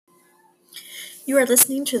You are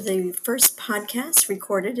listening to the first podcast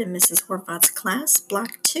recorded in Mrs. Horvat's class,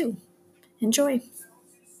 Block 2. Enjoy.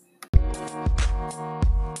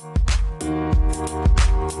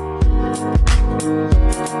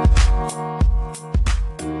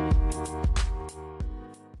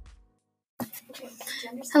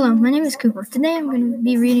 Hello, my name is Cooper. Today I'm going to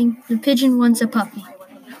be reading The Pigeon Wants a Puppy.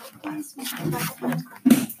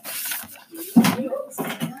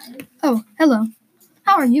 Oh, hello.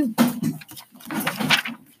 How are you?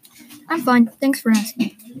 I'm fine, thanks for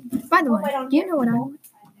asking. By the way, do you know what I want?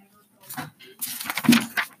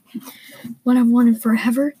 What I've wanted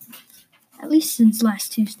forever? At least since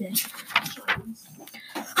last Tuesday.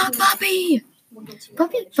 A puppy!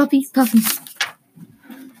 Puppy.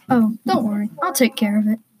 Oh, don't worry, I'll take care of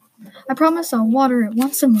it. I promise I'll water it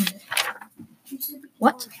once a month.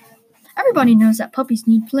 What? Everybody knows that puppies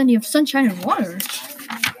need plenty of sunshine and water.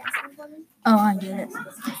 Oh, I get it.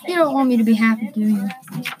 You don't want me to be happy, do you?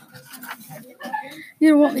 You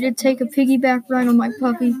don't want me to take a piggyback ride on my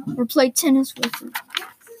puppy or play tennis with her.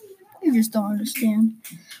 You just don't understand.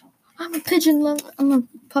 I'm a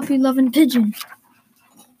puppy-loving pigeon.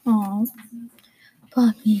 Aw,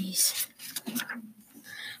 puppies.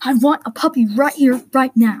 I want a puppy right here,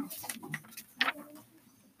 right now.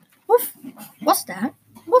 Woof. What's that?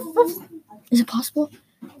 Woof, woof. Is it possible?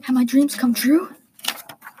 Have my dreams come true?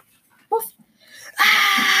 Woof.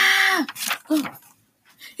 Ah! Oh,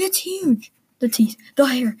 it's huge. The teeth, the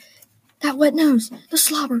hair, that wet nose, the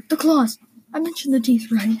slobber, the claws. I mentioned the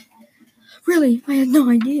teeth, right? Really, I had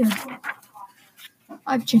no idea.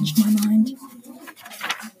 I've changed my mind.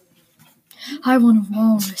 I want a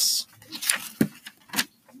walrus.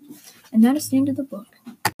 And that is the end of the book.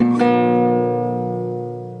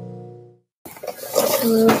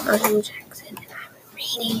 Hello, I'm Jackson, and I'm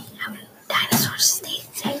reading How Dinosaurs Stayed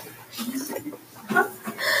Safe.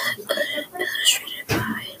 Illustrated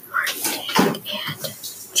by Martin Dick and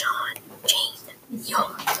John Jane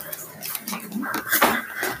York.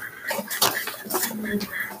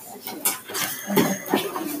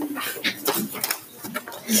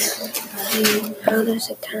 How does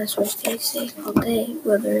a dinosaur stay safe all day,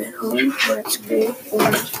 whether at home or at school or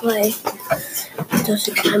at play? Does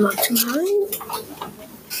it climb up too high?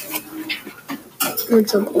 Or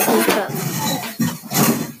jump over the top?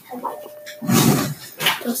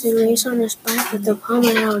 Does he race on his back with the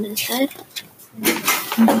pommel on his head?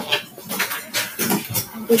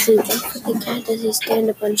 Does he walk with the cat? Does he stand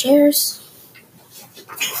up on chairs?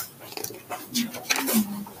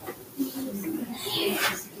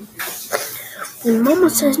 When Mama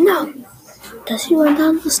says no, does he run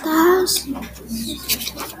down the stairs?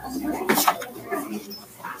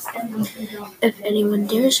 If anyone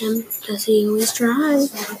dares him, does he always drive?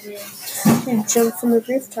 And jump from the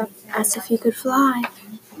rooftop as if he could fly?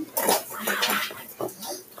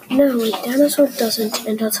 No, a dinosaur doesn't,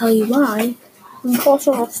 and I'll tell you why.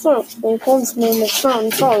 Impossible stuff, because name is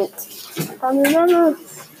Sean Salt. And remember,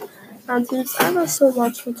 and he's ever so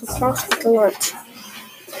much with the cross with the lunch.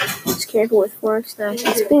 He's careful with forks, knives,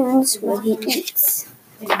 and spoons when he eats.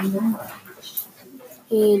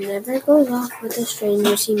 He never goes off with the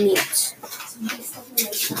strangers he meets.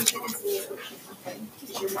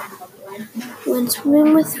 When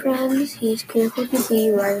swimming with friends, he's careful to be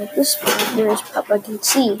right at the spot where his papa can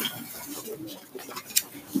see.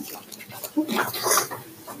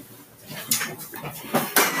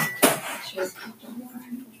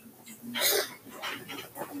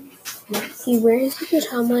 He wears a good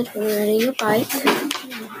helmet when riding a bike.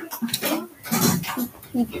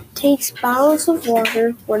 He takes bottles of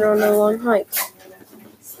water when on a long hike.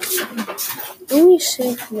 Always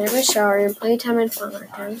safe, never shower, and playtime and fun. Our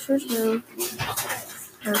dinosaurs know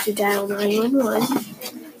how to dial 911.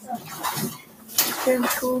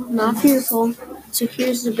 Spiritual, not fearful. So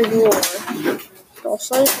here's the big roar. Go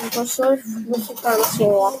safe, with the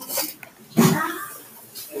dinosaur.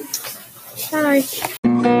 Bye.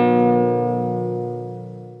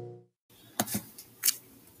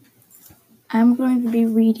 I'm going to be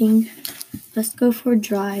reading Let's Go for a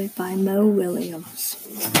Drive by Mo Williams.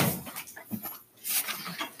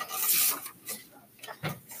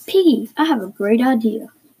 Piggy, I have a great idea.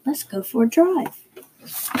 Let's go for a drive.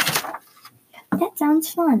 That sounds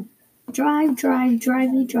fun. Drive, drivey,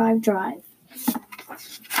 drive.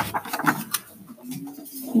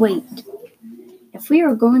 Wait, if we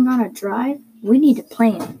are going on a drive, we need a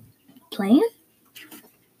plan. Plan?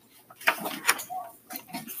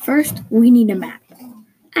 First, we need a map.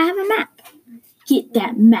 I have a map. Get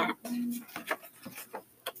that map.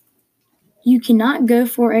 You cannot go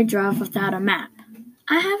for a drive without a map.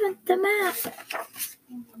 I haven't the map.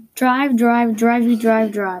 Drive, drivey,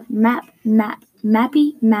 drive. Map,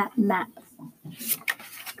 Mappy, map, map.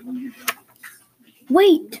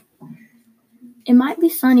 Wait! It might be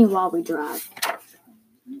sunny while we drive.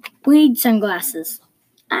 We need sunglasses.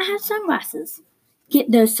 I have sunglasses.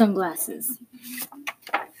 Get those sunglasses.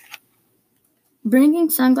 Bringing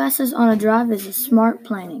sunglasses on a drive is a smart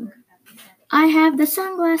planning. I have the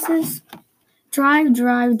sunglasses. Drive,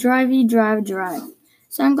 drive, drivey, drive, drive.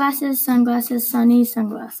 Sunglasses, sunglasses, sunny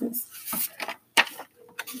sunglasses.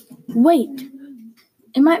 Wait!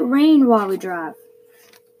 It might rain while we drive.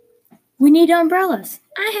 We need umbrellas.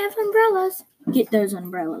 I have umbrellas. Get those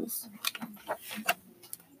umbrellas.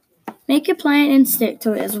 Make a plan and stick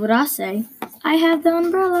to it is what I say. I have the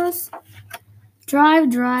umbrellas. Drive,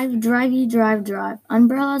 drive, drivey, drive, drive.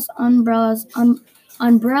 Umbrellas, umbrellas,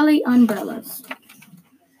 umbrellas.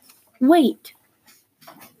 Wait.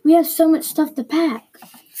 We have so much stuff to pack.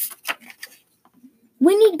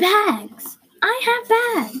 We need bags. I have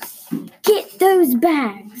bags. Get those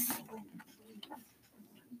bags.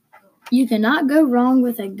 You cannot go wrong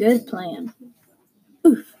with a good plan.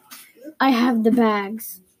 Oof. I have the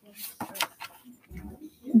bags.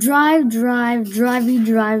 Drive, drive, drivey,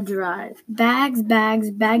 drive, drive. Bags,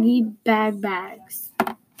 bags, baggy, bags.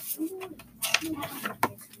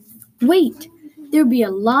 Wait, there'll be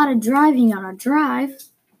a lot of driving on a drive.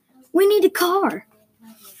 We need a car.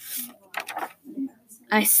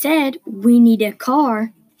 I said we need a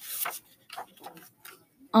car.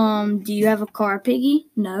 Do you have a car, Piggy?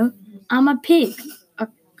 No, I'm a pig.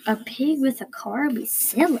 A pig with a car would be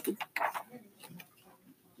silly.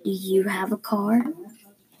 Do you have a car?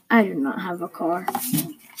 I do not have a car.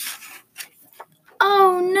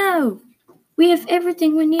 Oh no! We have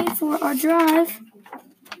everything we need for our drive,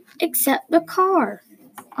 except the car.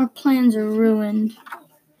 Our plans are ruined.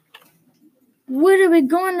 What are we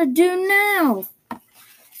going to do now?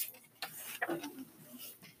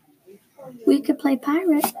 We could play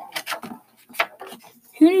pirate.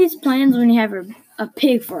 Who needs plans when you have a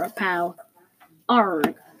pig for a pal?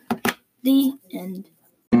 Arrgh. The end.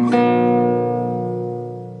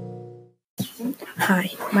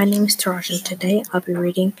 Hi, my name is Taraj, and today I'll be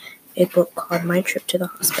reading a book called My Trip to the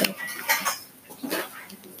Hospital.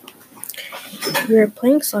 We were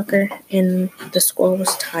playing soccer and the score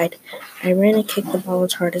was tied. I ran and kicked the ball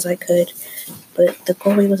as hard as I could, but the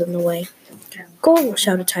goalie was in the way. "Goal!"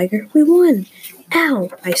 shouted Tiger. "We won!"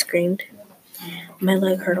 "Ow!" I screamed. My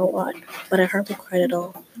leg hurt a lot, but I hardly cried at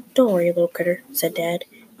all. "Don't worry, little critter," said Dad.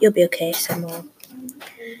 "You'll be okay," said Mom.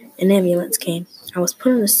 An ambulance came. I was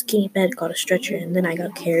put on a skinny bed called a stretcher, and then I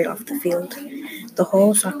got carried off the field. The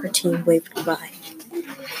whole soccer team waved goodbye.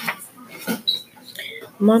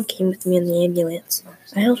 Mom came with me in the ambulance.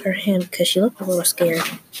 I held her hand because she looked a little scared.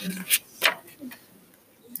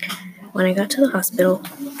 When I got to the hospital,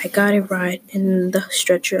 I got a ride in the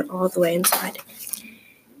stretcher all the way inside.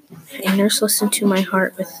 A nurse listened to my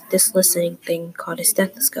heart with this listening thing called a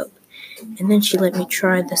stethoscope, and then she let me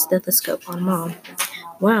try the stethoscope on Mom.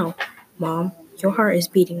 "Wow, Mom, your heart is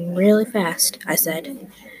beating really fast," I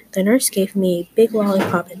said. The nurse gave me a big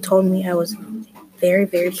lollipop and told me I was very,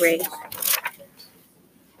 very brave.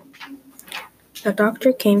 The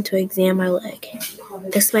doctor came to examine my leg.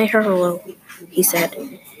 "This may hurt a little," he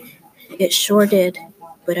said. It sure did,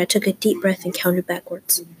 but I took a deep breath and counted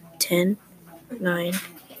backwards. 10, 9,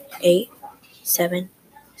 8, 7,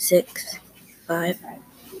 6, 5,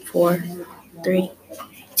 4, 3,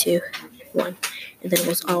 2, 1, and then it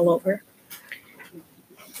was all over.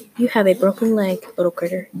 "You have a broken leg, little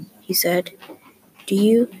critter," he said. "Do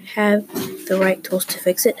you have the right tools to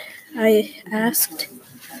fix it?" I asked.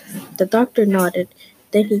 The doctor nodded.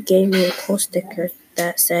 Then he gave me a cool sticker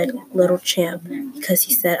that said "Little Champ" because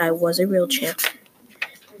he said I was a real champ.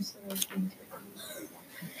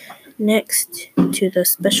 Next to the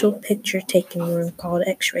special picture-taking room called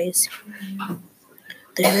X-rays.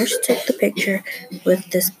 The nurse took the picture with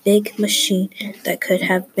this big machine that could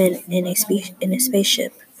have been in a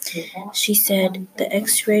spaceship. She said the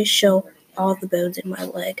X-rays show all the bones in my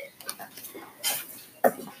leg.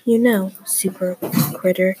 "You know, Super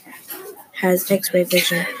Critter has X-ray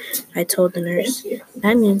vision," I told the nurse.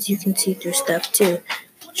 "That means you can see through stuff too,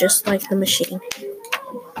 just like the machine."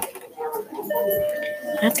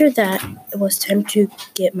 After that, it was time to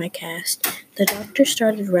get my cast. The doctor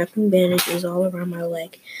started wrapping bandages all around my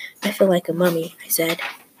leg. "I feel like a mummy," I said.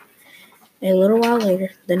 A little while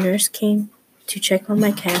later, the nurse came to check on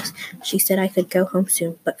my cast. She said I could go home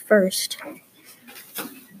soon, but first,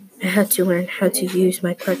 I had to learn how to use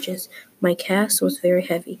my crutches. My cast was very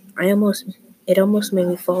heavy. It almost made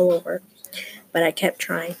me fall over, but I kept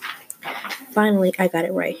trying. Finally, I got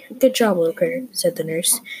it right. "Good job, little critter," said the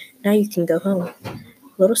nurse. "Now you can go home."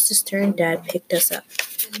 Little sister and Dad picked us up.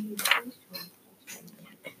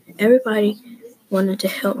 Everybody wanted to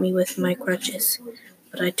help me with my crutches,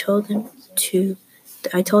 but I told them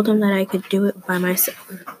that I could do it by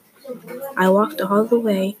myself. I walked all the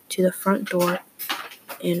way to the front door,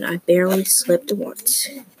 and I barely slipped once.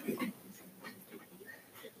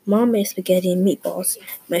 Mom made spaghetti and meatballs,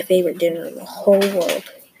 my favorite dinner in the whole world,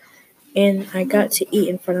 and I got to eat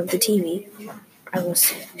in front of the TV. I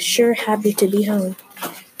was sure happy to be home.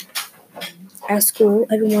 At school,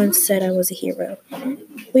 everyone said I was a hero.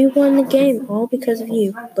 "We won the game all because of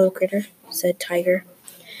you, little critter," said Tiger.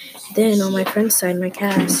 Then all my friends signed my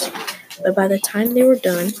cast, but by the time they were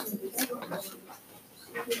done,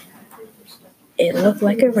 it looked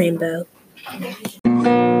like a rainbow.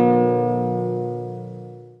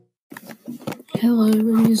 Hello,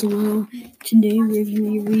 my name is Will. Today we're going to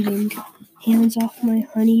be reading Hands Off My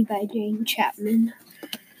Honey by Jane Chapman.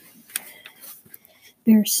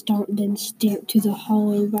 Bear stomped and stamped to the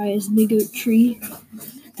hollow by his big oak tree.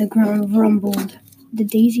 The ground rumbled. The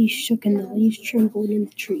daisies shook and the leaves trembled in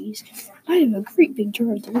the trees. "I have a great big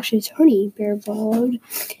jar of delicious honey," Bear bellowed,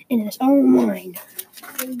 "and it's all mine."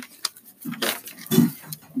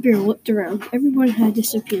 Bear looked around. Everyone had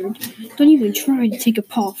disappeared. "Don't even try to take a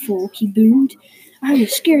pawful," he boomed. "I'm the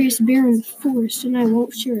scariest bear in the forest, and I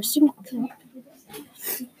won't share a single drop."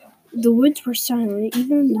 The woods were silent.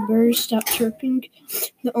 Even the birds stopped chirping.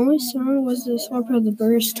 The only sound was the slurp of the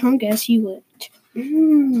bird's tongue as he licked.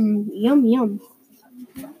 Yum, yum.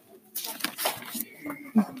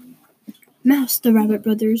 Mouse, the Rabbit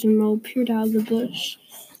brothers, and Mole peered out of the bush.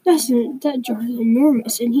 That jar is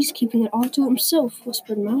enormous, and he's keeping it all to himself,"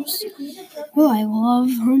 whispered Mouse. "Well, I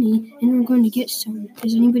love honey, and I'm going to get some.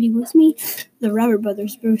 Is anybody with me?" The Rabbit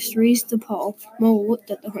brothers both raised the paw. Mole looked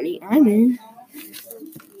at the honey. "I'm in."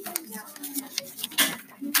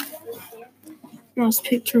 Mouse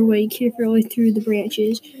picked her way carefully through the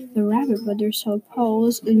branches. The Rabbit brothers held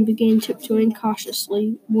paws and began tiptoeing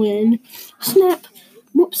cautiously when, snap!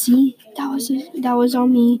 "Whoopsie! That was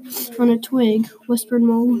on me on a twig," whispered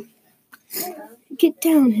Mole. "Get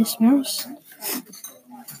down," hissed Mouse.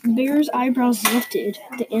 Bear's eyebrows lifted.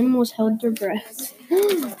 The animals held their breath.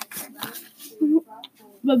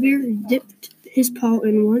 But Bear dipped his paw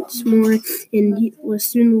in once more and was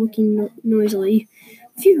soon looking noisily.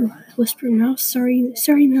 "Phew," whispered Mouse.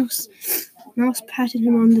 Sorry, Mouse." Mouse patted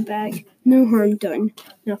him on the back. "No harm done.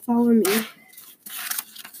 Now follow me."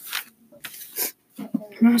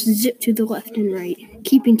 Mouse zipped to the left and right,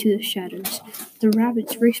 keeping to the shadows. The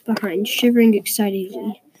rabbits raced behind, shivering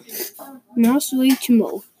excitedly. Mouse waved to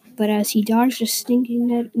Mole, but as he dodged a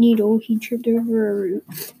stinging needle, he tripped over a root.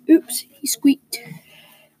 "Oops," he squeaked.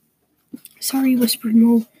 "Sorry," whispered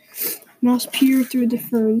Mole. Mouse peered through the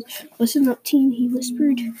ferns. "Listen up, team," he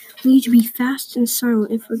whispered. "We need to be fast and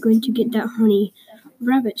silent if we're going to get that honey."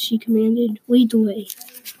 "Rabbit," she commanded, "lead the way."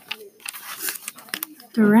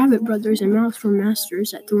 The Rabbit brothers and Mouse were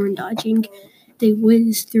masters at thorn dodging. They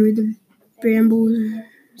whizzed through the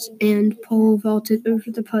brambles and pole vaulted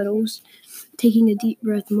over the puddles. Taking a deep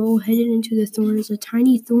breath, Mole headed into the thorns. A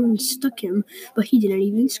tiny thorn stuck him, but he didn't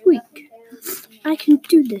even squeak. "I can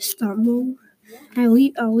do this," thought Mole. I'll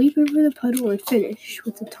leap over the puddle and finish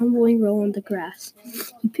with a tumbling roll on the grass."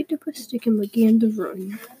 He picked up a stick and began to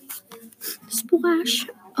run. Splash!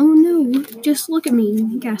 "Oh no, just look at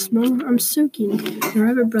me," gasped Mole. "I'm soaking." The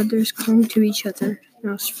Rabbit brothers clung to each other.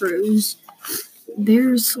 Mouse froze.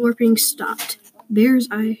 Bear's slurping stopped. Bear's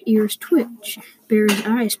ears twitched. Bear's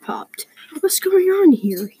eyes popped. "What's going on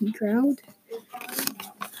here?" he growled.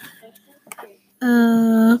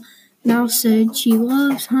 Mouse said she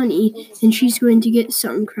loves honey, and she's going to get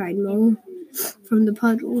some," cried Mole from the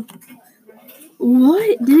puddle.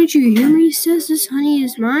 "What? Didn't you hear me? Says this honey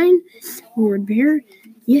is mine," roared Bear.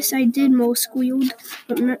 "Yes, I did," Mole squealed.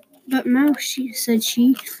 But Mouse, she said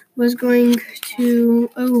she was going to.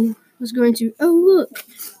 Oh, look!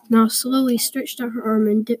 Mouse slowly stretched out her arm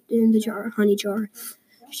and dipped in the honey jar.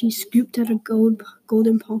 She scooped out a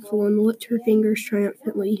golden pawful and licked her fingers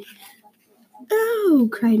triumphantly. "Oh!"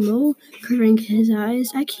 cried Mole, covering his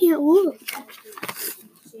eyes. "I can't look."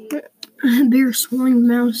 Bear swung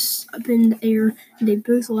Mouse up in the air, and they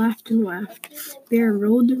both laughed and laughed. Bear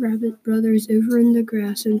rolled the Rabbit brothers over in the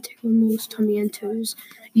grass and tickled Mole's tummy and toes.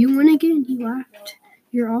 "You win again," he laughed.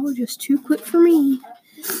 "You're all just too quick for me."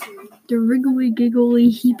 The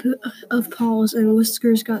wriggly-giggly heap of paws and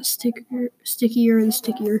whiskers got stickier and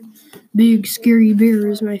stickier. "Big, scary bear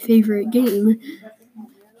is my favorite game,"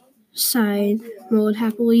 sighed Mole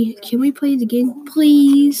happily. "Can we play the game,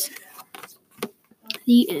 please?"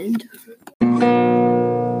 The end.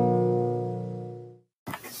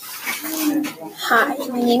 Hi,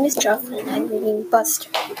 my name is Dolphin and I'm reading Buster.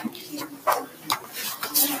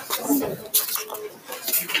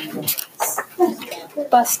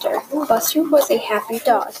 Buster was a happy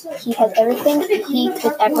dog. He had everything he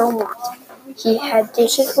could ever want. He had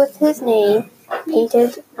dishes with his name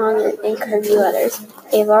painted on it in curvy letters,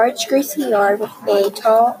 a large greasy yard with a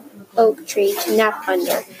tall oak tree to nap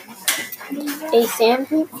under, a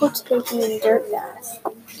sandpit for taking dirt baths,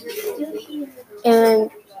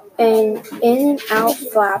 and an in and out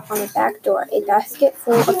flap on the back door, a basket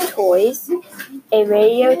full of toys, a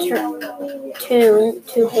radio tuned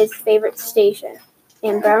to his favorite station,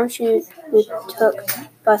 and brown shoes who took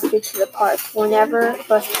Buster to the park whenever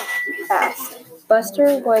Buster asked.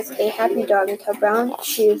 Buster was a happy dog until Brown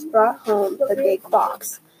Shoes brought home the big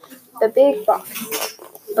box. The big box.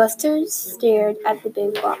 Buster stared at the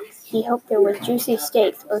big box. He hoped there was juicy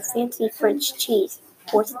steaks or fancy French cheese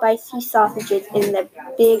or spicy sausages in the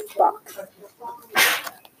big box.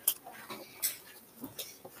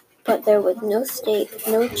 But there was no steak,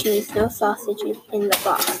 no cheese, no sausages in the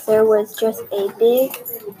box. There was just a big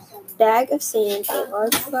bag of sand, a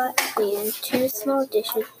large flat pan, 2 small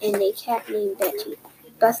dishes, and a cat named Betty.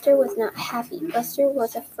 Buster was not happy. Buster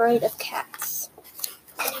was afraid of cats.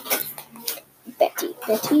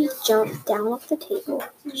 Betty jumped down off the table.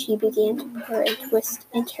 She began to purr and twist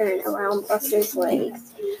and turn around Buster's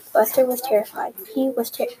legs. Buster was terrified. He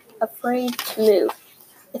was afraid to move.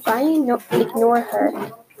 If I ignore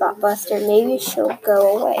her, thought Buster, maybe she'll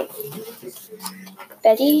go away.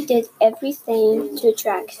 Betty did everything to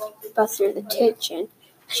attract Buster's attention.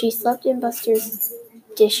 She slept in Buster's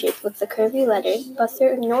dishes with the curvy letters.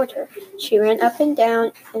 Buster ignored her. She ran up and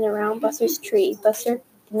down and around Buster's tree. Buster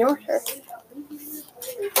ignored her.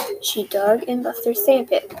 She dug in Buster's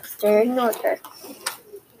sandpit. Buster ignored her.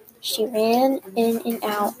 She ran in and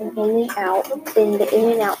out and in and out in the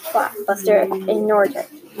in and out flap. Buster ignored her.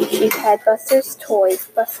 She had Buster's toys.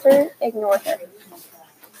 Buster ignored her.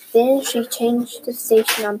 Then she changed the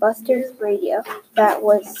station on Buster's radio. That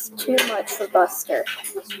was too much for Buster.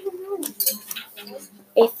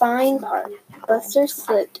 A fine park. Buster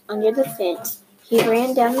slipped under the fence. He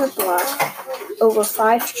ran down the block, over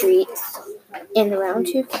 5 streets, and around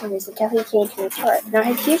 2 corners until he came to his park. Not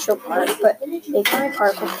his usual park, but a fine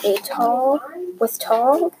park with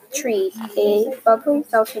tall trees, a bubbling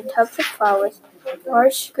fountain, tubs of flowers,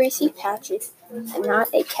 large greasy patches, and not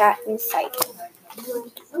a cat in sight.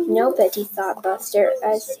 Nobody, thought Buster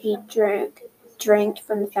as he drank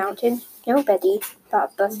from the fountain. Nobody,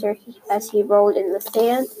 thought Buster as he rolled in the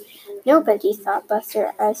sand. Nobody, thought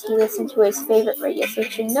Buster as he listened to his favorite radio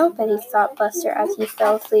station. Nobody, thought Buster as he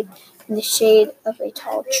fell asleep in the shade of a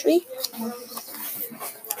tall tree.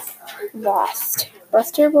 Lost.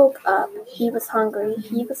 Buster woke up. He was hungry.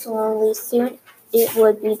 He was lonely. Soon it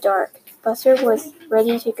would be dark. Buster was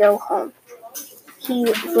ready to go home. He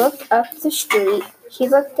looked up the street. He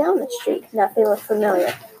looked down the street. Nothing looked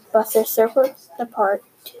familiar. Buster circled the park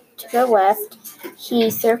to the left. He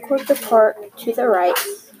circled the park to the right.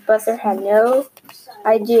 Buster had no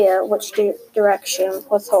idea which direction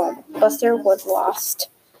was home. Buster was lost.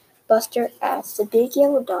 Buster asked the big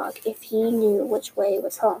yellow dog if he knew which way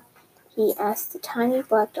was home. He asked the tiny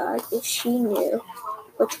black dog if she knew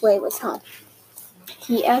which way was home.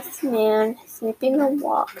 He asked the man sweeping the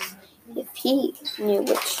walks if he knew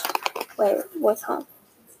which way was home.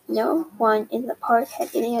 No one in the park had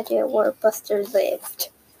any idea where Buster lived.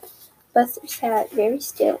 Buster sat very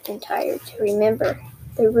still and tired to remember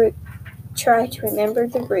the route. Try to remember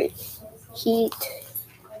the route. He'd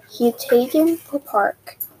taken to the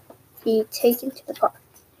park,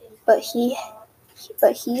 but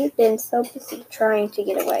he'd been so busy trying to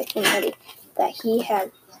get away from Eddie that he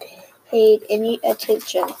had paid any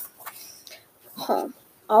attention home.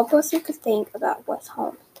 All Buster could think about was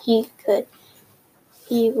home. He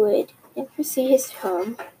would never see his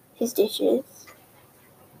home, his dishes,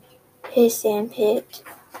 his sandpit,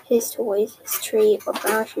 his toys, his tree, or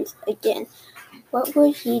brown shoes again. What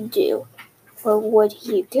would he do? Where would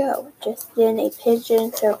he go? Just then a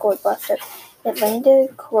pigeon circled Buster. It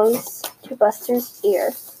landed close to Buster's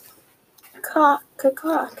ear. "Cock,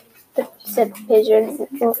 caw-cock," said the pigeon,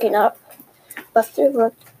 looking up. Buster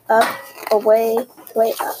looked up, way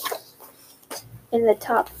up. In the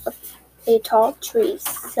top of a tall tree,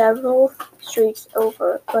 several streets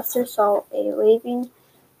over, Buster saw a waving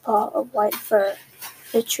ball of white fur.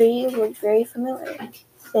 The tree looked very familiar.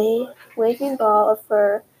 The waving ball of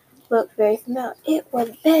fur looked very familiar. It was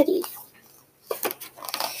Betty.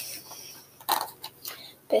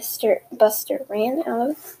 Buster ran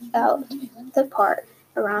out the park,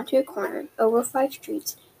 around 2 corners, over 5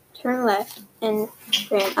 streets, turned left, and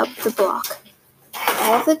ran up the block.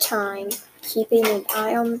 all the time, keeping an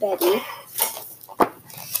eye on Betty.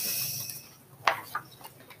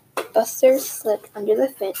 Buster slipped under the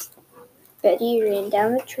fence. Betty ran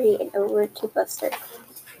down the tree and over to Buster.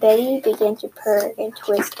 Betty began to purr and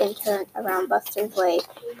twist and turn around Buster's leg.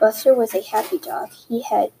 Buster was a happy dog. He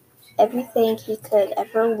had everything he could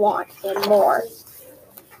ever want and more.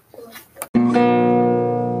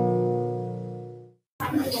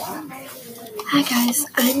 Hi guys,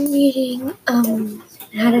 I'm reading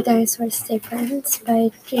How do Dinosaurs Stay Friends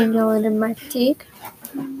by Jane Yolen and Mark Teague.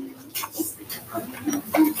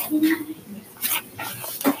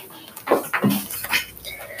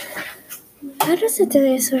 How does a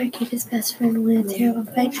dinosaur keep his best friend when a terrible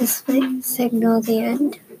fight just might signal the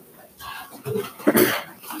end?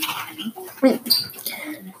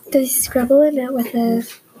 Does he scribble a note with a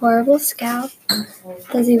horrible scowl?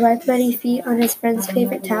 Does he wipe muddy feet on his friend's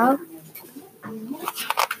favorite towel?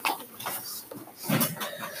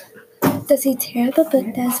 Does he tear up a book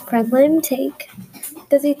that his friend let him take?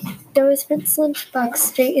 Does he throw his friend's lunchbox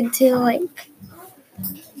straight into the lake?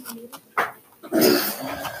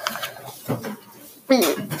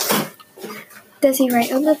 Does he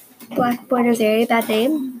write on the blackboard a very bad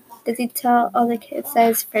name? Does he tell all the kids that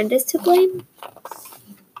his friend is to blame?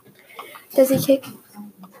 Does he kick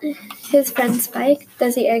his friend's bike?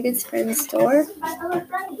 Does he egg his friend's door?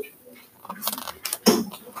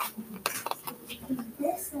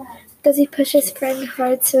 Does he push his friend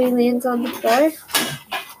hard so he lands on the floor?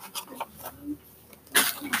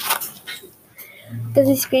 Does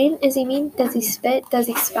he scream? Is he mean? Does he spit? Does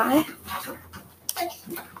he spy?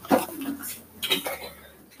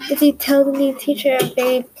 Does he tell the mean teacher a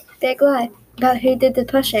very big lie about who did the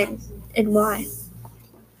pushing and why?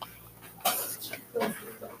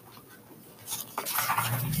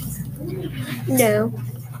 No.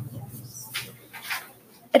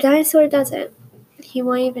 A dinosaur doesn't. He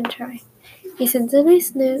won't even try. He sends a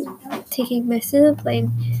nice note, taking most of the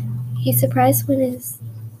blame. He's surprised when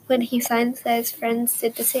he finds that his friends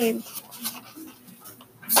did the same.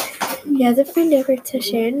 He has a friend over to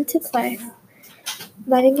share and to play,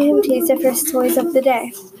 letting him taste the first toys of the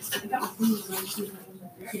day.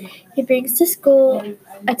 He brings to school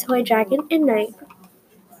a toy dragon at night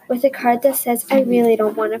with a card that says, "I really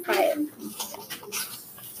don't want to fight."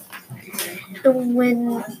 And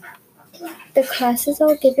when the class is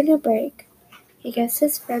all given a break, he gives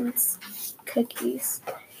his friends cookies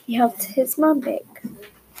he helped his mom bake.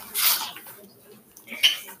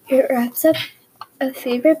 It wraps up a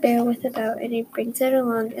favorite bear with a bow, and he brings it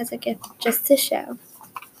along as a gift just to show.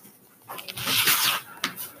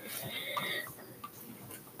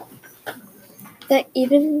 That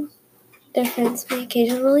even their friends may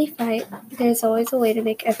occasionally fight, there's always a way to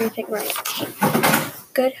make everything right.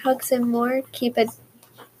 Good hugs and more keep a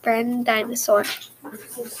friend dinosaur.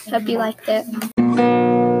 Hope you liked it.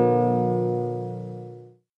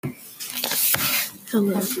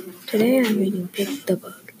 Hello, today I'm reading Pig the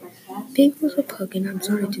Bug. Pig was a pug, and I'm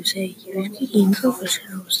sorry to say he was geeky and selfish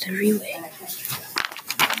in almost every way.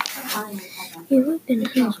 He lived in a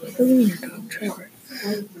house with a wiener dog, Trevor.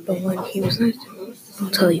 But when he was nice to him,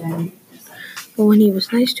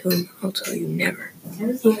 I'll tell you never.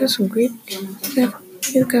 You've got some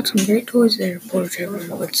great toys there, poor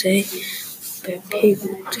Trevor would say. But Pig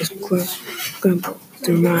would just grumble,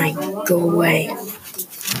 "They're mine, go away."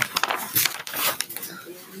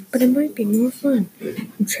 "But it might be more fun,"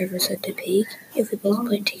 Trevor said to Pig, "if we both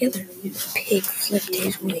played together." Pig flipped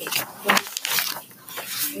his wig.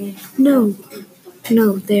 No,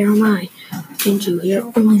 they are mine. Didn't you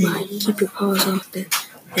hear? Only mine. Keep your paws off them.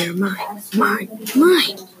 They're mine. Mine.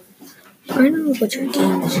 I know what your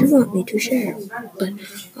game is. You want me to share. But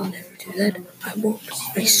I'll never do that. I won't.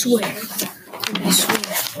 I swear.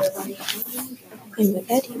 And with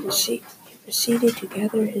that, he proceeded to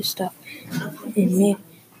gather his stuff and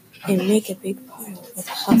make a big pile with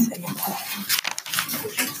a huff and a puff.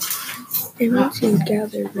 And once he had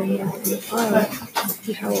gathered them up in the pile,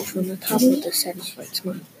 he howled from the top with a satisfied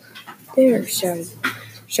smile. "There,"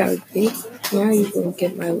 shouted Pig. "Now you go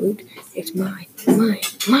get my loot. It's mine.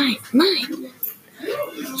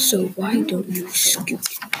 So why don't you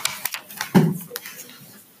scoot?"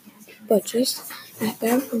 But just at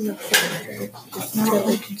that from the corner,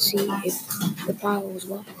 Trevor could see if the pile was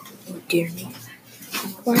locked. "Oh dear me.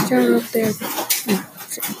 Watch out up there,"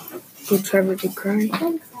 would Trevor did cry.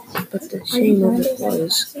 But the shame of it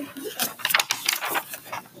was,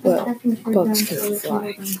 well, bugs can't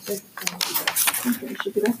fly.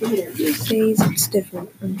 These days it's different,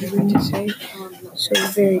 I'm happy to say. So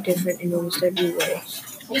very different in almost every way.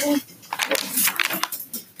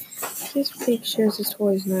 This Pig shares his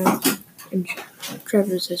toys now, and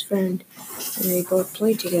Trevor's his friend, and they both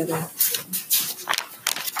play together.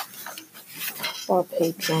 While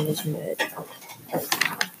Pig's on his mitt.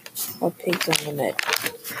 While Pig's on the mitt.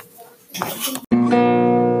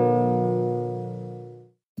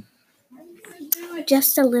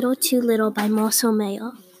 Just a Little Too Little by Marcel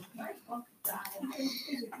Mayo.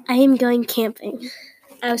 I am going camping.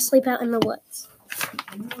 I will sleep out in the woods.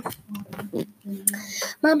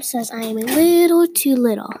 Mom says I am a little too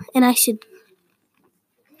little and I should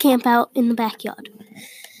camp out in the backyard.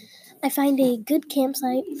 I find a good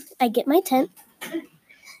campsite. I get my tent.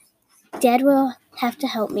 Dad will have to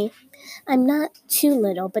help me. I'm not too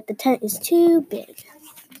little, but the tent is too big.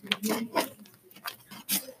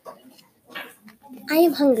 I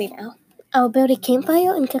am hungry now. I will build a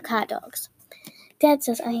campfire and cook hot dogs. Dad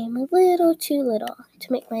says I am a little too little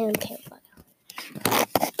to make my own campfire.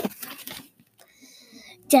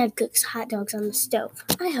 Dad cooks hot dogs on the stove.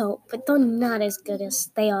 I hope, but they're not as good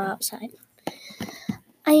as they are outside.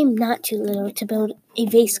 I am not too little to build a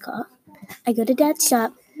vase car. I go to Dad's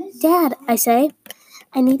shop. Dad, I say,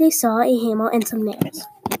 I need a saw, a hammer, and some nails.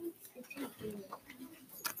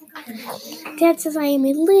 Dad says I am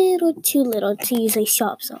a little too little to use a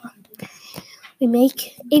sharp saw. We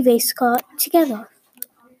make a vase car together.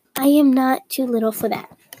 I am not too little for that.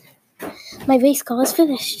 My vase car is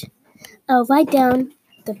finished. I'll ride down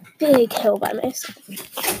the big hill by myself.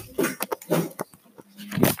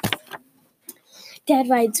 Dad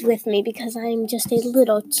rides with me because I'm just a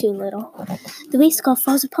little too little. The vase car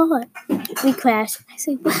falls apart. We crash. I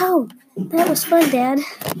say, wow, that was fun, Dad.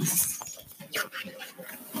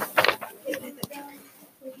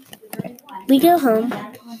 We go home.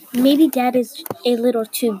 Maybe Dad is a little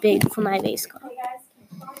too big for my vase car.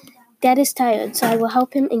 Dad is tired, so I will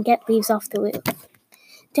help him and get leaves off the roof.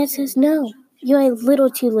 Dad says, no, you're a little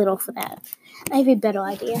too little for that. I have a better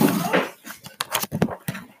idea.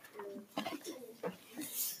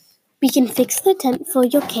 We can fix the tent for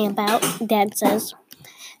your camp out, Dad says.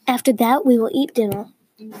 After that, we will eat dinner.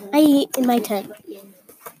 I eat in my tent.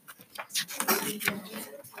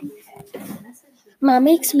 Mom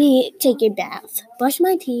makes me take a bath, brush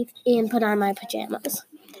my teeth, and put on my pajamas.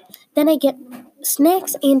 Then I get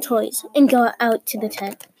snacks and toys and go out to the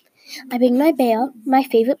tent. I bring my bear, my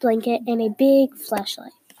favorite blanket, and a big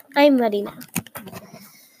flashlight. I am ready now.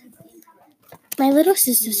 My little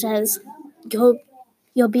sister says,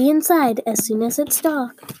 You'll be inside as soon as it's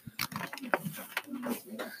dark.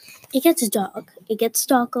 It gets dark. It gets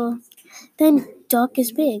darker. Then dark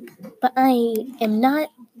is big. But I am not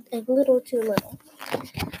a little too little.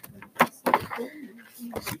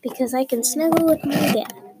 Because I can snuggle with my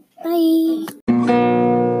dad. Bye.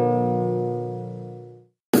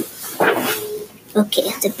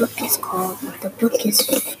 Okay, the book is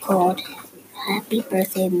called Happy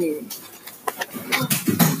Birthday Moon.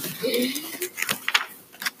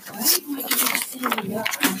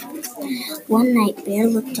 One night, Bear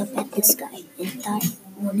looked up at the sky and thought,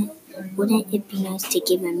 wouldn't it be nice to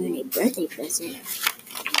give a moon a birthday present?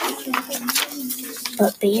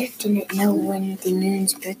 But Bear didn't know when the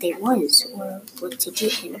moon's birthday was or what to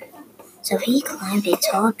give him. So he climbed a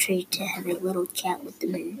tall tree to have a little chat with the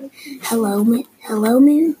moon. Hello,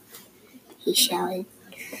 moon, he shouted.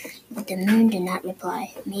 But the moon did not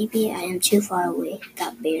reply. Maybe I am too far away,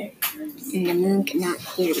 thought Bear, and the moon cannot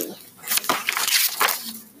hear me.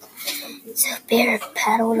 So Bear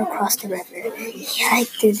paddled across the river. He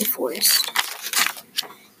hiked through the forest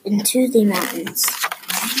into the mountains.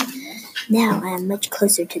 Now I am much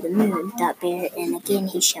closer to the moon, thought Bear, and again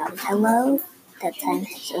he shouted, hello. That time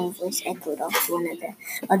his own voice echoed off one of the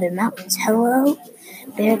other mountains. Hello?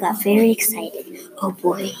 Bear got very excited. Oh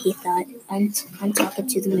boy, he thought, I'm talking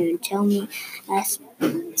to the moon. Tell me, asked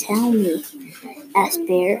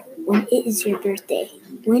Bear, when is your birthday?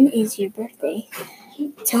 When is your birthday?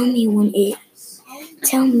 Tell me when is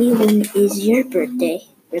your birthday,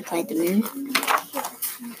 replied the moon.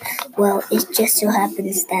 Well, it just so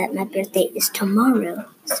happens that my birthday is tomorrow,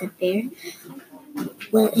 said Bear.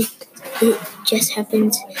 Well, it just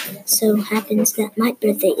happens that my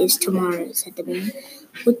birthday is tomorrow, said the moon.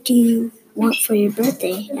 What do you want for your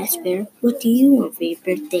birthday? Asked Bear. What do you want for your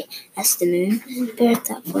birthday? Asked the moon. Bear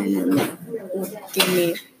thought for a moment.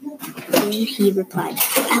 Then he replied,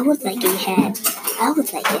 I would like a hat,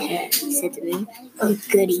 said the moon. Oh,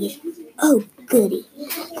 goody,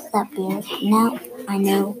 thought Bear. Now I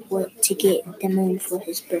know what to get the moon for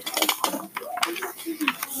his birthday.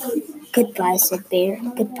 Goodbye, said Bear.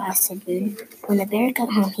 Goodbye, said Moon. When the bear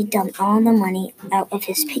got home, he dumped all the money out of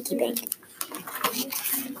his piggy bank.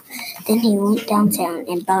 Then he went downtown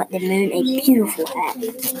and bought the moon a beautiful hat.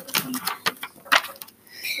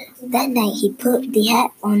 That night he put the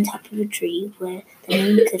hat on top of a tree where the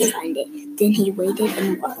moon could find it. Then he waited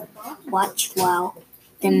and watched while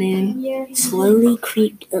the moon slowly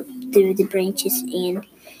creeped up through the branches and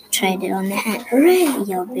tried it on the hat. "Hooray!"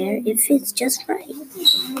 yelled Bear. "It fits just right."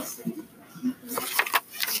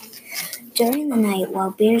 During the night,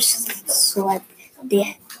 while Bear slept,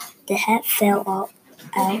 the hat fell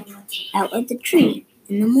out of the tree.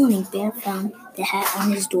 In the morning, Bear found the hat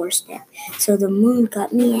on his doorstep. "So the moon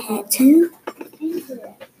got me a hat too?"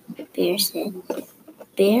 Bear said.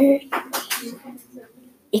 "Bear,"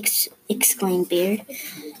 exclaimed Bear.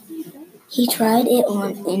 He tried it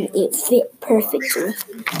on and it fit perfectly.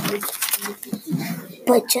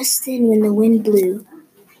 But just then, when the wind blew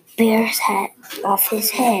Bear's hat off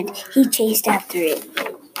his head, he chased after it.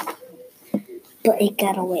 But it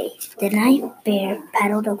got away. The night Bear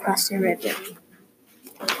paddled across the river.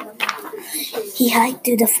 He hiked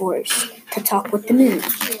through the forest to talk with the moon.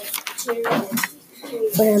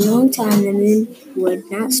 For a long time the moon would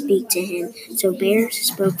not speak to him, so Bear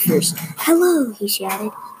spoke first. "Hello," he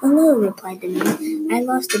shouted. "Hello," replied the moon. "I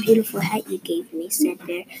lost the beautiful hat you gave me," said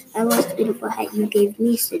Bear. "I lost the beautiful hat you gave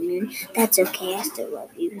me," said Moon. "That's okay, I still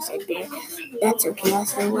love you," said Bear. "That's okay, I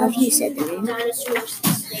still love you," said the moon.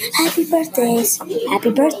 "Happy birthdays!"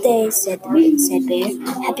 "Happy birthdays," said Bear.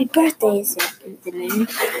 "Happy birthdays," said the moon.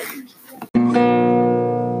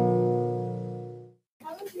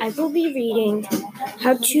 I will be reading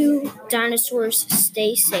How Do Dinosaurs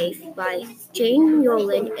Stay Safe by Jane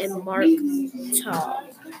Yolen and Mark Taub.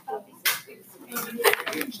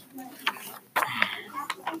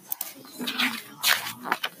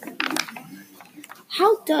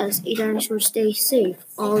 How does a dinosaur stay safe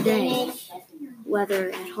all day, whether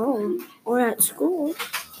at home or at school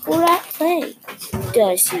or at play?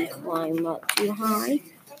 Does he climb up too high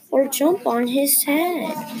or jump on his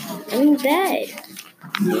head?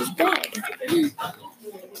 His bed.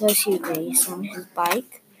 Does he race on his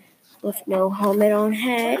bike with no helmet on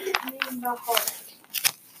head?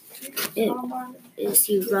 Is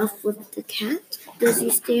he rough with the cat? Does he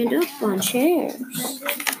stand up on chairs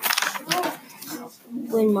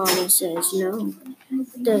when Mommy says no?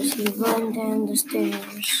 Does he run down the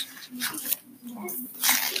stairs?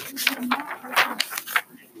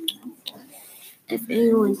 If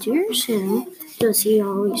anyone dares him, does he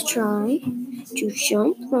always try to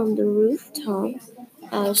jump from the rooftop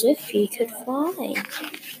as if he could fly?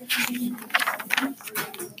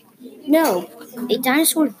 No, a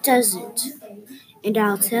dinosaur doesn't, and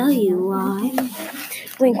I'll tell you why.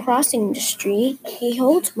 When crossing the street, he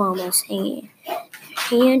holds Mama's hand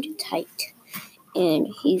tight, and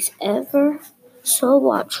he's ever so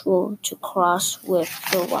watchful to cross with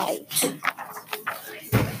the light.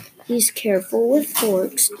 He's careful with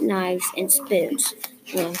forks, knives, and spoons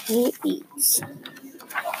when he eats.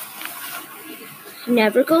 He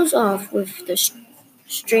never goes off with the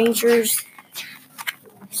strangers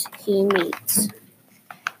he meets.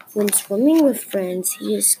 When swimming with friends,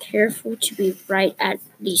 he is careful to be right at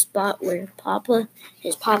the spot where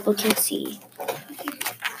his papa can see.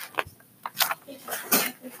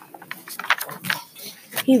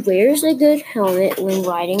 He wears a good helmet when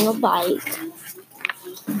riding a bike.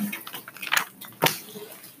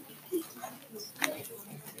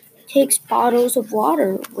 Takes bottles of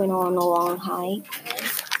water when on a long hike.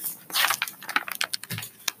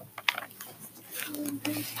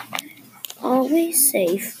 Always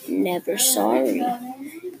safe, never sorry.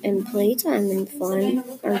 In playtime and fun,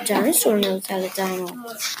 our dinosaur knows how to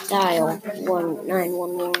dial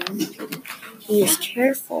 911. He is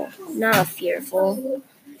careful, not fearful.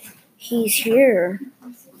 He's here.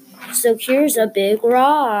 So here's a big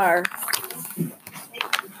roar.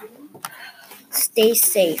 Stay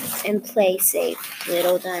safe and play safe,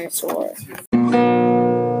 little dinosaur.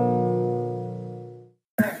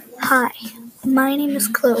 Hi, my name is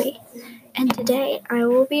Chloe, and today I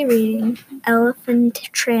will be reading Elephant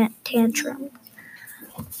Tantrum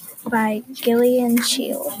by Gillian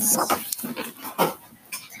Shields.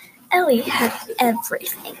 Ellie had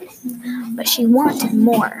everything, but she wanted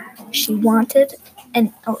more. She wanted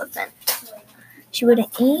an elephant. She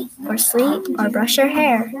wouldn't eat or sleep or brush her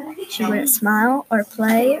hair. She wouldn't smile or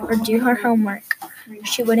play or do her homework.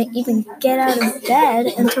 She wouldn't even get out of bed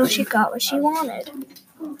until she got what she wanted.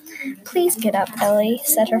 "Please get up, Ellie,"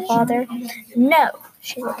 said her father. "No,"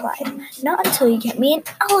 she replied, "not until you get me an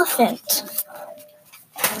elephant."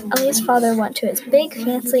 Ellie's father went to his big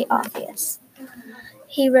fancy office.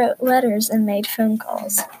 He wrote letters and made phone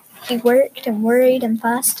calls. He worked and worried and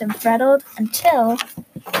fussed and fretted until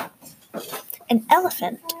an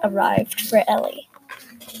elephant arrived for Ellie.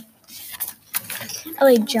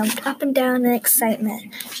 Ellie jumped up and down in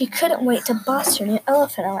excitement. She couldn't wait to boss her new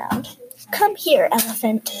elephant around. "Come here,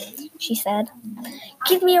 elephant," she said.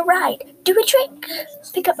 "Give me a ride. Do a trick.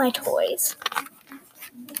 Pick up my toys."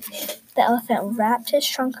 The elephant wrapped his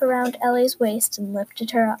trunk around Ellie's waist and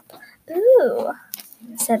lifted her up. "Ooh,"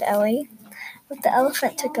 said Ellie. But the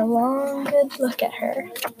elephant took a long, good look at her.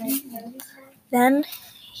 Then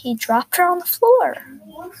he dropped her on the floor.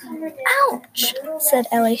 "Ouch," said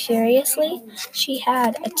Ellie furiously. She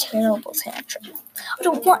had a terrible tantrum. "I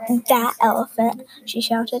don't want that elephant," she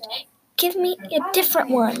shouted. "Give me a different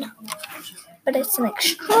one." "But it's an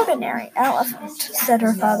extraordinary elephant," said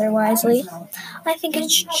her father wisely. "I think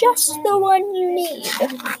it's just the one you need."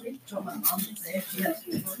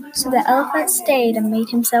 So the elephant stayed and made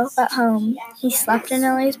himself at home. He slept in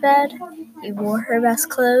Ellie's bed. He wore her best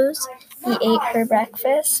clothes. He ate her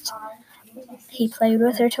breakfast. He played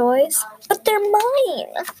with her toys. "But they're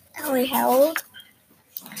mine," Ellie howled.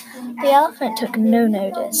 The elephant took no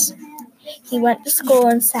notice. He went to school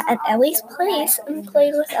and sat in Ellie's place and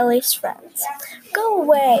played with Ellie's friends. "Go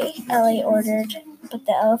away," Ellie ordered, but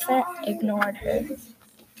the elephant ignored her.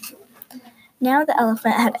 Now the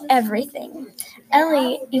elephant had everything.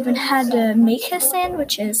 Ellie even had to make his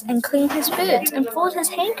sandwiches and clean his boots and fold his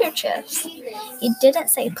handkerchiefs. He didn't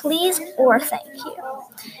say please or thank you.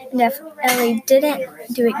 And if Ellie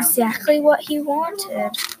didn't do exactly what he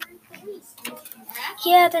wanted,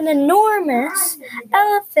 he had an enormous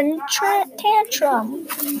elephant tantrum.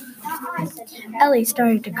 Ellie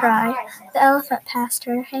started to cry. The elephant passed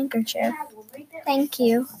her handkerchief. "Thank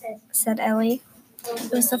you," said Ellie.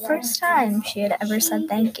 It was the first time she had ever said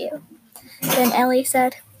thank you. Then Ellie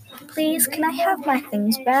said, "Please, can I have my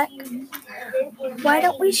things back?" "Why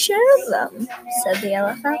don't we share them?" said the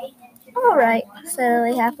elephant. "All right," said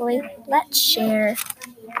Ellie happily. "Let's share."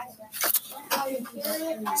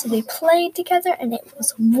 So they played together and it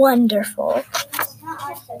was wonderful.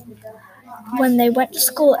 When they went to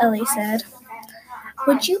school, Ellie said,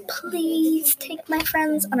 "Would you please take my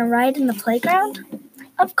friends on a ride in the playground?"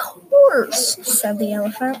 "Of course," said the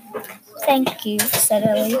elephant. "Thank you," said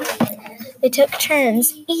Ellie. They took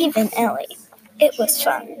turns, even Ellie. It was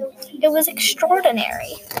fun. It was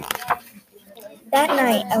extraordinary. That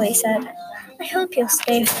night, Ellie said, "I hope you'll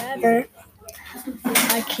stay forever."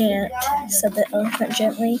 "I can't," said the elephant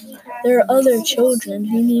gently. "There are other children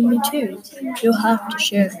who need me too. You'll have to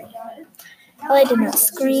share me." Ellie did not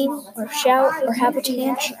scream or shout or have a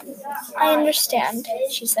tantrum. "I understand,"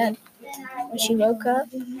 she said. When she woke up,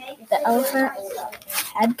 the elephant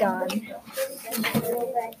had gone.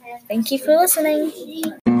 Thank you for listening.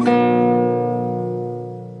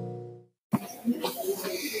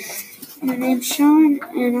 My name's Sean,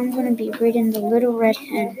 and I'm going to be reading The Little Red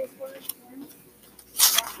Hen.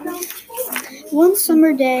 One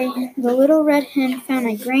summer day, the little red hen found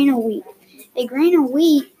a grain of wheat. "A grain of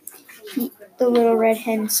wheat," the little red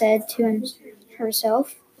hen said to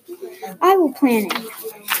herself. "I will plant it."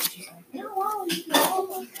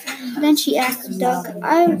 Then she asked the duck,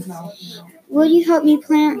 "Will you help me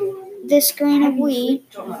plant this grain of wheat?"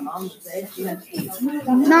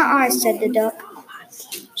 "Not I," said the duck.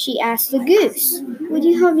 She asked the goose, "Would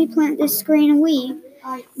you help me plant this grain of wheat?"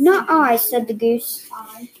 "Not I," said the goose.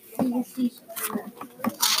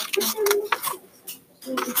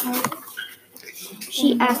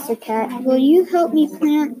 She asked the cat, "Will you help me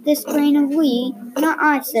plant this grain of wheat?" "Not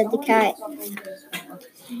I," said the cat.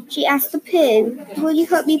 She asked the pig, "Will you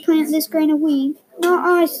help me plant this grain of wheat?" "Not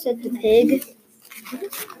I," said the pig.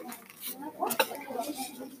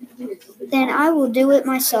 "Then I will do it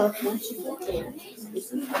myself,"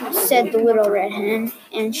 said the little red hen,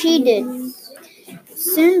 and she did.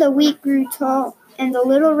 Soon the wheat grew tall, and the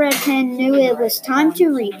little red hen knew it was time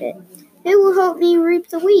to reap it. "Who will help me reap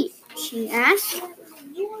the wheat?" she asked.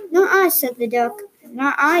 "Not I," said the duck.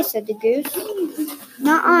 "Not I," said the goose.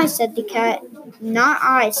 "Not I," said the cat. "Not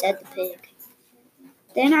I," said the pig.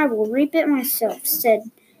 "Then I will reap it myself," said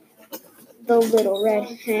the little red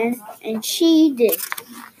hen, and she did.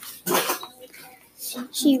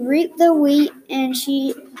 She reaped the wheat,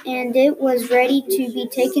 and it was ready to be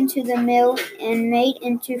taken to the mill and made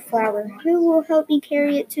into flour. "Who will help me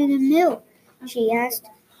carry it to the mill?" she asked.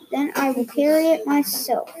 "Then I will carry it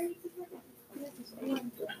myself."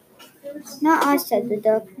 "Not I," said the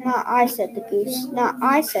duck. "Not I," said the goose. "Not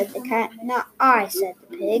I," said the cat. "Not I," said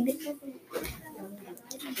the pig.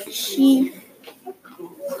 She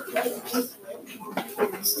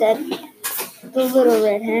said the little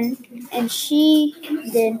red hen, and she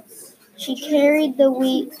did. She carried the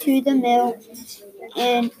wheat to the mill,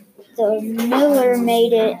 and the miller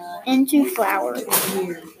made it into flour.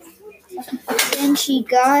 Then she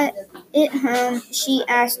got it home, she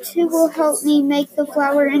asked, "Who will help me make the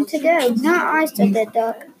flour into dough?" "Not I," said the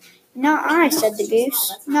duck. "Not I," said the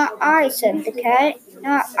goose. "Not I," said the cat.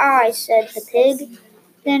 "Not I," said the pig.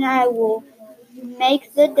 "Then I will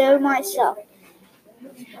make the dough myself,"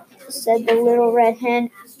 said the little red hen,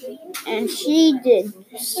 and she did.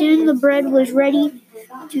 Soon the bread was ready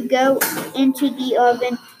to go into the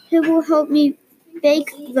oven. "Who will help me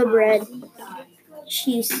bake the bread?"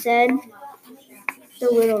 she said, the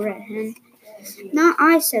little red hen. "Not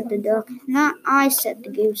I," said the duck. "Not I," said the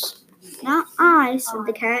goose. "Not I," said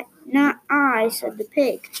the cat. "Not I," said the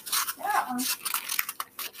pig.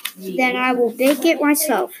 "Then I will bake it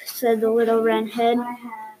myself," said the little red hen,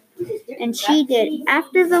 and she did.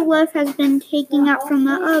 After the loaf has been taken out from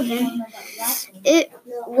the oven, it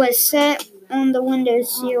was set on the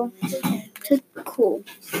windowsill to cool.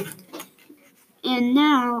 "And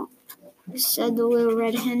now," said the little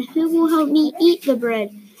red hen, "who will help me eat the bread?"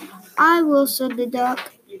 "I will," said the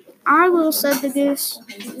duck. "I will," said the goose.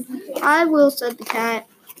 "I will," said the cat.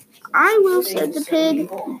 "I will," said the pig.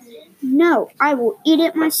 "No, I will eat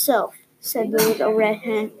it myself," said the little red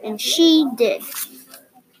hen, and she did.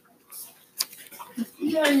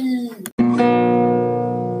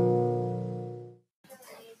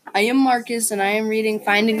 I am Marcus, and I am reading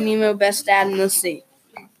Finding Nemo, Best Dad in the Sea.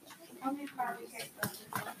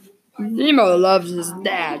 Nemo loves his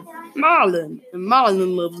dad, Marlin, and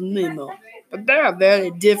Marlin loves Nemo, but they are very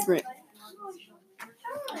different.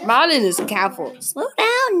 Marlin is careful. Slow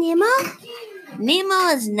down, Nemo. Nemo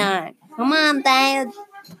is not. Come on, Dad.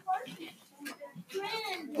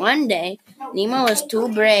 One day, Nemo is too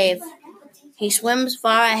brave. He swims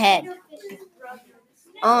far ahead.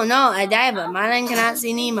 Oh no, a diver. Marlin cannot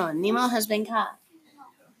see Nemo. Nemo has been caught.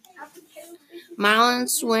 Marlin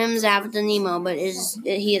swims after Nemo, but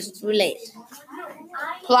he is too late.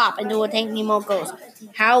 Plop into a tank Nemo goes.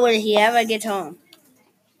 How will he ever get home?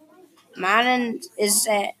 Marlin is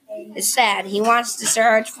sad. He wants to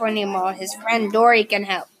search for Nemo. His friend Dory can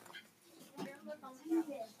help.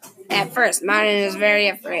 At first, Marlin is very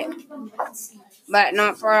afraid. But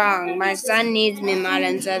not for long. My son needs me,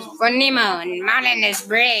 Marlin says, for Nemo, and Marlin is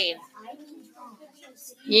brave.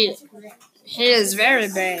 He is very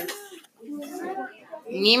brave.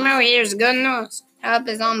 Nemo hears good news. Help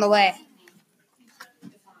is on the way.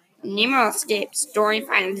 Nemo escapes. Dory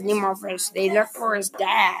finds Nemo first. They look for his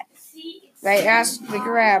dad. They ask the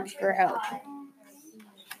crabs for help.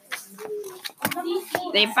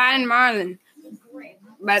 They find Marlin,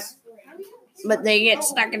 but they get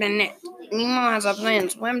stuck in a net. Nemo has a plan.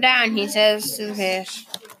 Swim down, he says to the fish.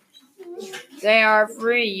 They are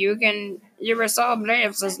free. You were so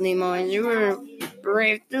brave, says Nemo, and you were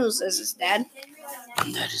brave too, says his dad.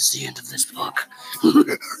 And that is the end of this book.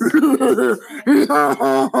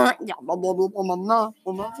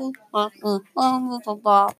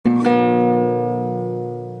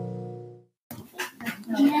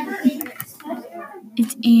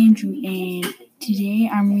 It's Andrew, and today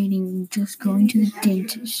I'm reading Just Going to the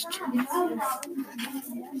Dentist.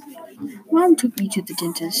 Mom took me to the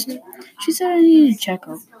dentist. She said I needed a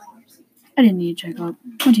checkup. I didn't need a checkup.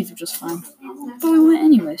 My teeth were just fine. But we went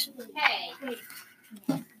anyways.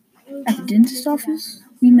 At the dentist office,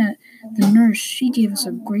 we met the nurse. She gave us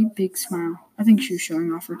a great big smile. I think she was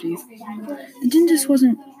showing off her teeth. The dentist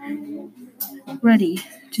wasn't ready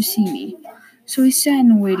to see me, so he sat in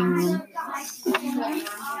the waiting room.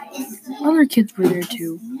 Other kids were there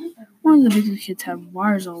too. One of the bigger kids had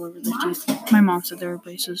wires all over their teeth. My mom said they were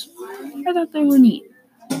braces. I thought they were neat.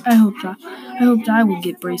 I hoped I would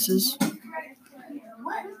get braces.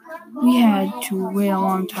 We had to wait a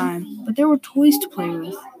long time, but there were toys to play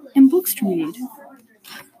with and books to read.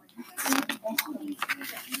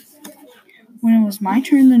 When it was my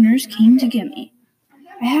turn, the nurse came to get me.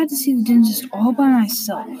 I had to see the dentist all by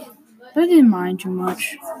myself, but I didn't mind too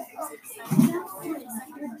much.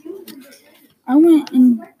 I went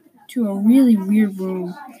into a really weird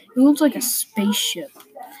room. It looked like a spaceship.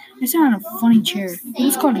 I sat in a funny chair. It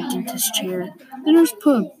was called a dentist chair. The nurse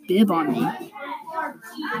put a bib on me.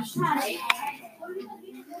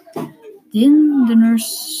 Then the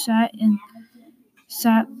nurse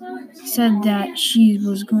said that she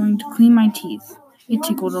was going to clean my teeth. It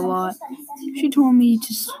tickled a lot. She told me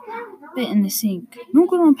to spit in the sink. No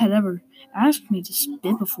grown pet ever asked me to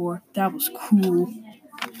spit before. That was cool.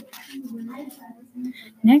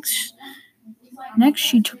 Next,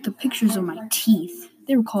 she took the pictures of my teeth.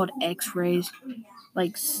 They were called X-rays,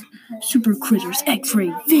 like super critters,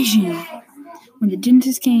 X-ray vision. When the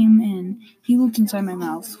dentist came in, he looked inside my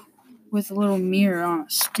mouth with a little mirror on a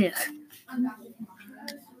stick.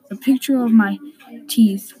 A picture of my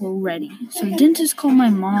teeth were ready, so the dentist called my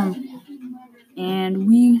mom and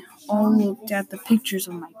we all looked at the pictures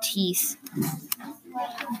of my teeth.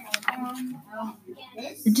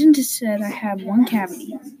 The dentist said I had one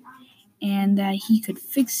cavity and that he could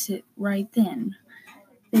fix it right then.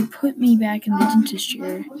 They put me back in the dentist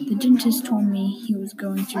chair. The dentist told me he was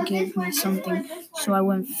going to give me something so I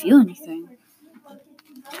wouldn't feel anything.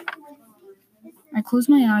 I closed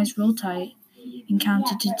my eyes real tight and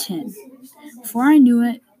counted to 10. Before I knew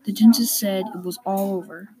it, the dentist said it was all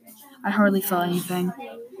over. I hardly felt anything.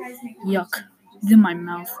 Yuck. Then my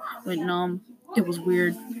mouth went numb. It was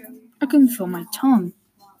weird. I couldn't feel my tongue.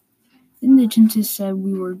 Then the dentist said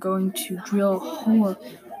we were going to drill a hole.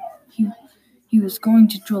 He was going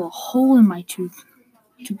to drill a hole in my tooth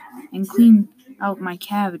and clean out my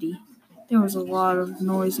cavity. There was a lot of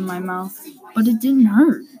noise in my mouth, but it didn't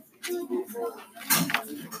hurt.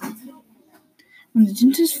 When the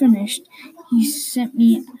dentist finished, he sent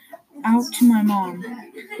me out to my mom.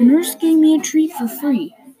 The nurse gave me a treat for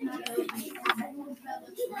free.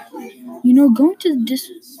 Going to the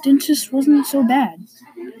dentist wasn't so bad.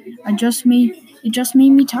 It just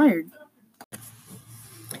made me tired.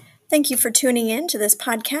 Thank you for tuning in to this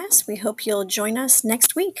podcast. We hope you'll join us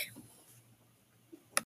next week.